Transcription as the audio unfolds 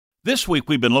This week,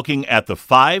 we've been looking at the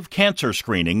 5 cancer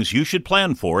screenings you should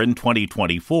plan for in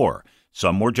 2024.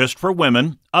 Some were just for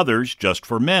women, others just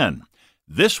for men.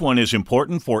 This one is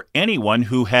important for anyone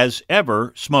who has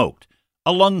ever smoked,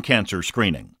 a lung cancer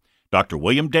screening. Dr.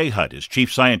 William Dahut is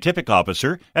Chief Scientific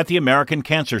Officer at the American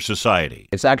Cancer Society.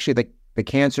 It's actually the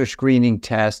cancer screening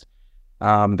test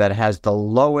that has the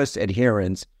lowest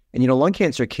adherence. And, lung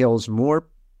cancer kills more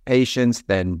patients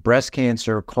than breast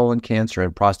cancer, colon cancer,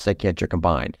 and prostate cancer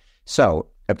combined. So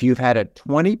if you've had a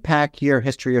 20-pack year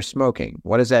history of smoking,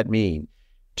 what does that mean?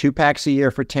 2 packs a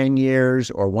year for 10 years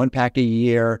or 1 pack a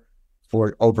year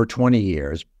for over 20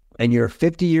 years. And you're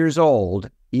 50 years old,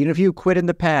 even if you quit in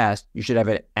the past, you should have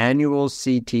an annual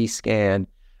CT scan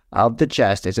of the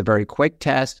chest. It's a very quick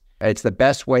test. It's the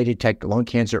best way to detect lung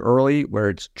cancer early, where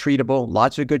it's treatable.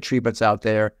 Lots of good treatments out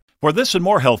there. For this and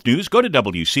more health news, go to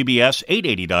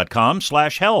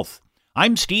WCBS880.com/health.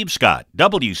 I'm Steve Scott,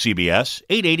 WCBS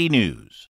 880 News.